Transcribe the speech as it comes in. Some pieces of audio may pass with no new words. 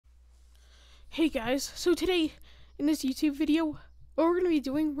Hey guys, so today in this YouTube video, what we're going to be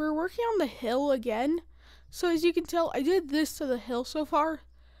doing, we're working on the hill again. So as you can tell, I did this to the hill so far.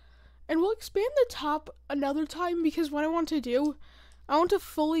 And we'll expand the top another time because what I want to do, I want to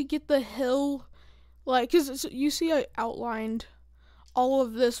fully get the hill, like, because you see I outlined all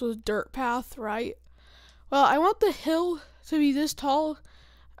of this with dirt path, right? Well, I want the hill to be this tall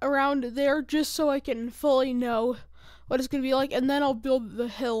around there just so I can fully know what it's going to be like, and then I'll build the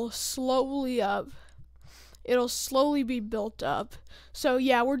hill slowly up. It'll slowly be built up. So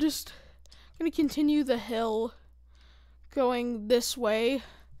yeah, we're just going to continue the hill going this way.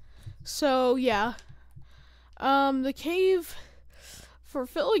 So yeah, the cave, for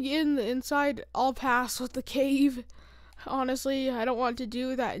filling in the inside, I'll pass with the cave. Honestly, I don't want to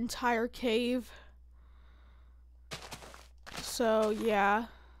do that entire cave. So yeah.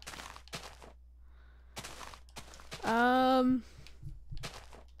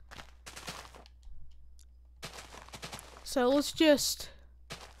 So let's just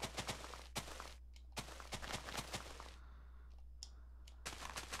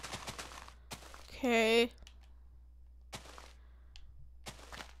okay.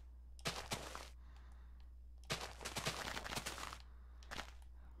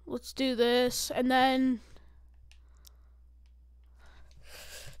 Let's do this, and then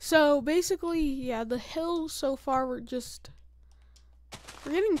so basically, yeah, the hill so far we're getting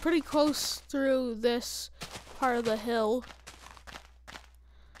pretty close through this part of the hill.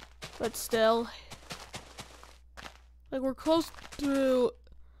 But still, like, we're close through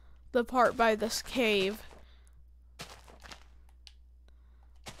the part by this cave.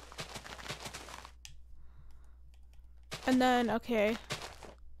 And then, okay.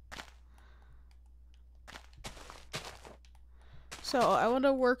 So I want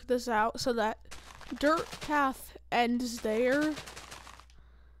to work this out so that dirt path ends there.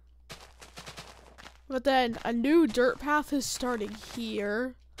 But then a new dirt path is starting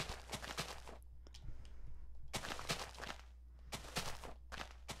here.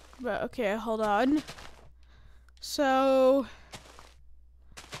 But okay, hold on. So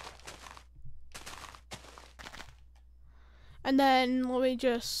and then let me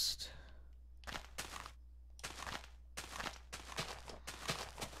just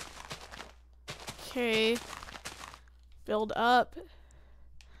okay, build up.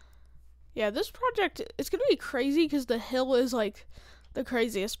 Yeah, this project, it's gonna be crazy because the hill is like the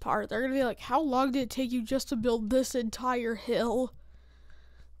craziest part. They're gonna be like, how long did it take you just to build this entire hill?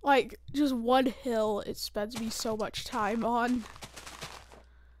 Like, just one hill, it spends me so much time on.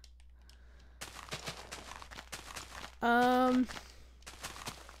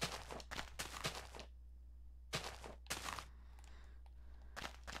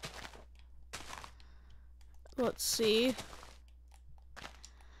 Let's see.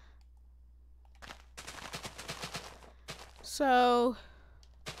 So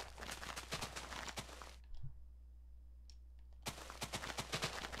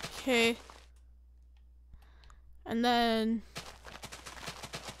okay. And then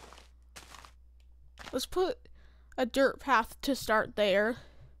let's put a dirt path to start there.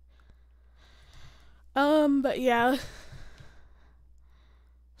 But yeah.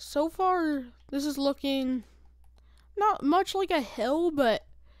 So far, this is looking not much like a hill, but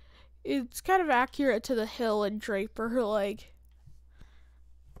it's kind of accurate to the hill in Draper, like.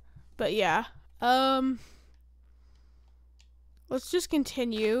 But yeah. Let's just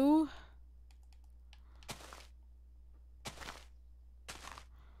continue.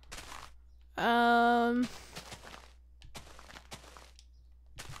 Oh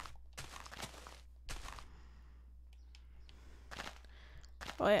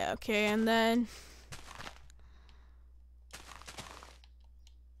yeah, okay, and then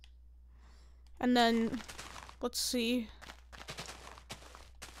let's see.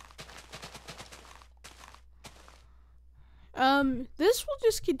 This will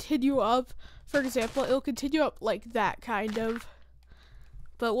just continue up. For example, it'll continue up like that, kind of.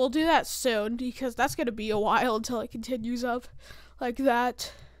 But we'll do that soon, because that's gonna be a while until it continues up like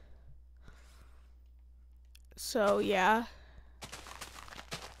that. So, yeah.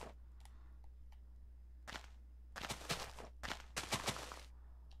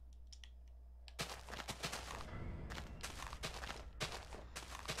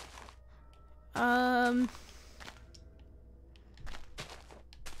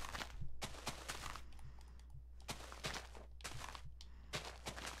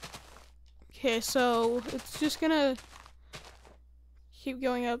 Okay, so it's just gonna keep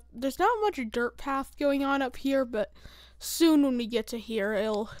going up. There's not much dirt path going on up here, but soon when we get to here,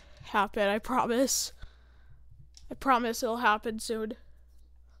 it'll happen, I promise. I promise it'll happen soon.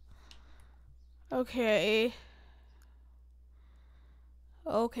 Okay.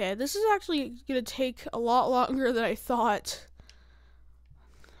 Okay, this is actually gonna take a lot longer than I thought.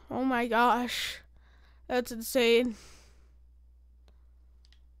 Oh my gosh. That's insane.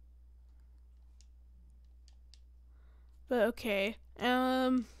 But okay.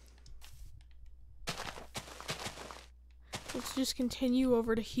 Let's just continue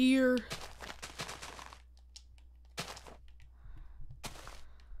over to here.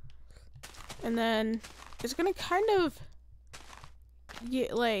 And then it's gonna kind of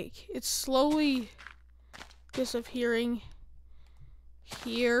get like, it's slowly disappearing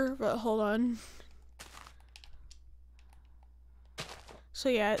here, but hold on. So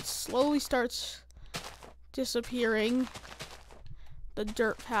yeah, it slowly starts disappearing, the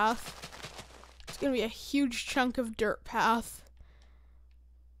dirt path. It's gonna be a huge chunk of dirt path.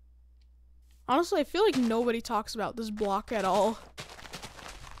 Honestly, I feel like nobody talks about this block at all.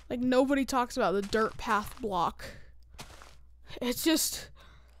 Like, nobody talks about the dirt path block. It's just,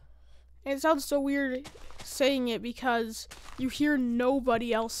 it sounds so weird saying it because you hear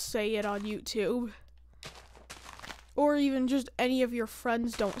nobody else say it on YouTube. Or even just any of your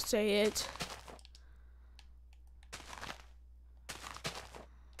friends don't say it.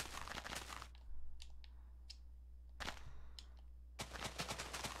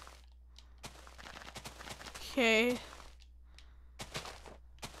 Okay.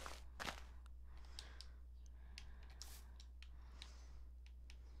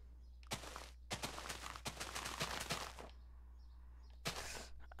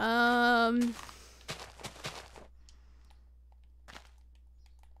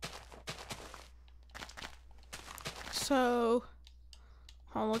 So,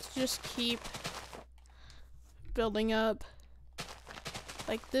 let's just keep building up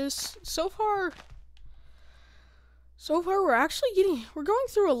like this. So far we're going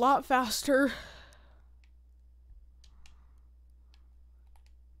through a lot faster.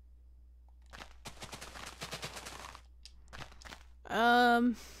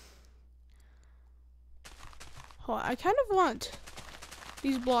 I kind of want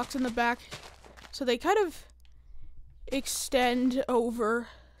these blocks in the back so they kind of extend over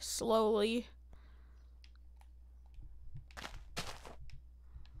slowly.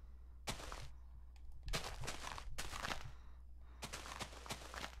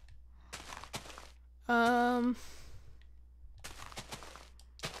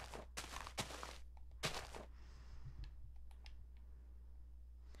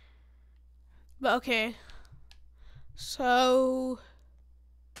 But okay. So,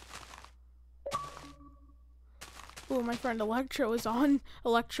 oh, my friend Electro is on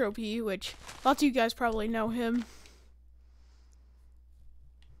Electro P, which lots of you guys probably know him.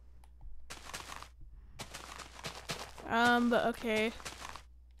 But okay.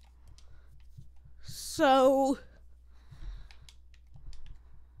 So,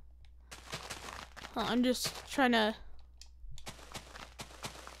 I'm just trying to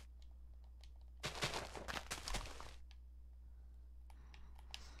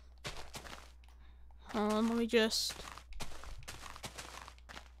let me just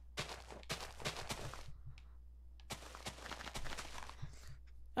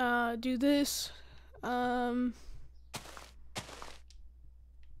do this. Hold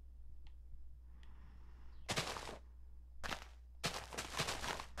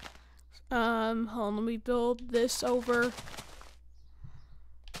on, let me build this over.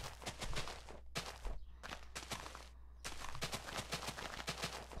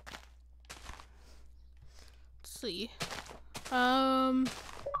 Let's see. I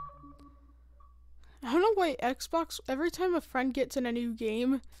don't know why Xbox, every time a friend gets in a new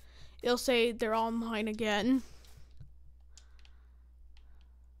game, it'll say they're online again.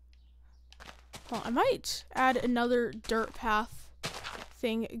 Well, I might add another dirt path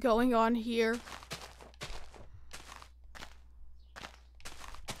thing going on here.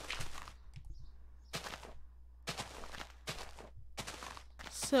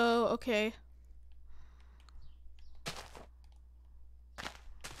 So, okay.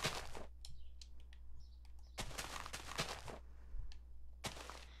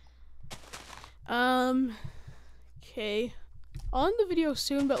 Okay. I'll end the video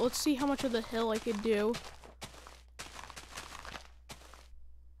soon, but let's see how much of the hill I could do.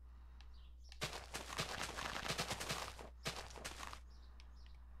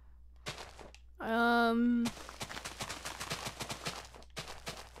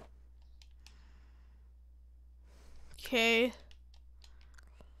 Okay.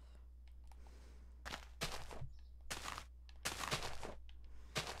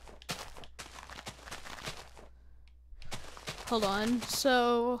 Hold on.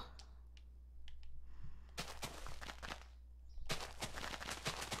 So,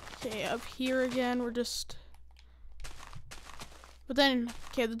 Okay, up here again, we're just... But then,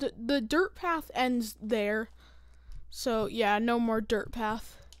 okay, the dirt path ends there. So, yeah, no more dirt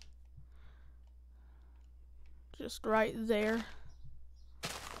path. Just right there.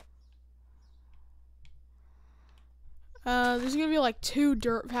 There's gonna be like 2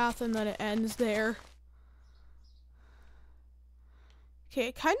 dirt paths and then it ends there. Okay,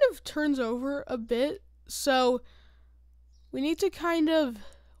 it kind of turns over a bit, so we need to kind of,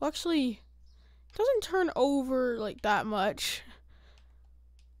 well, actually, it doesn't turn over like that much.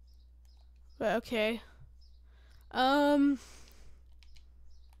 But okay. Hold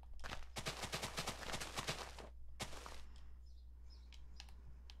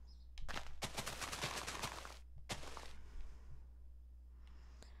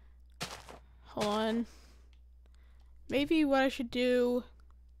on. Maybe what I should do...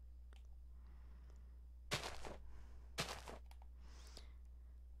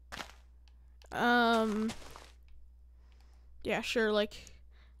 Yeah, sure, like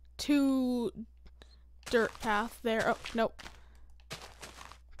 2 dirt path there. Oh, nope.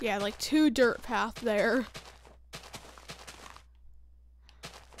 Yeah, like 2 dirt path there.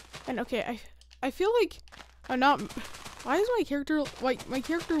 And okay, I feel like I'm not... Why is my character... Like, my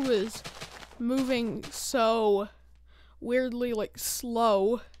character was moving so weirdly, like,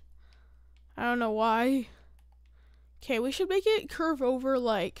 slow. I don't know why. Okay, we should make it curve over,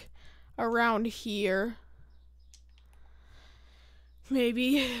 like, around here.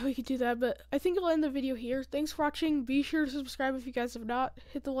 Maybe we could do that, but I think I'll end the video here. Thanks for watching. Be sure to subscribe if you guys have not.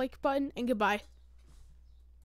 Hit the like button, and goodbye.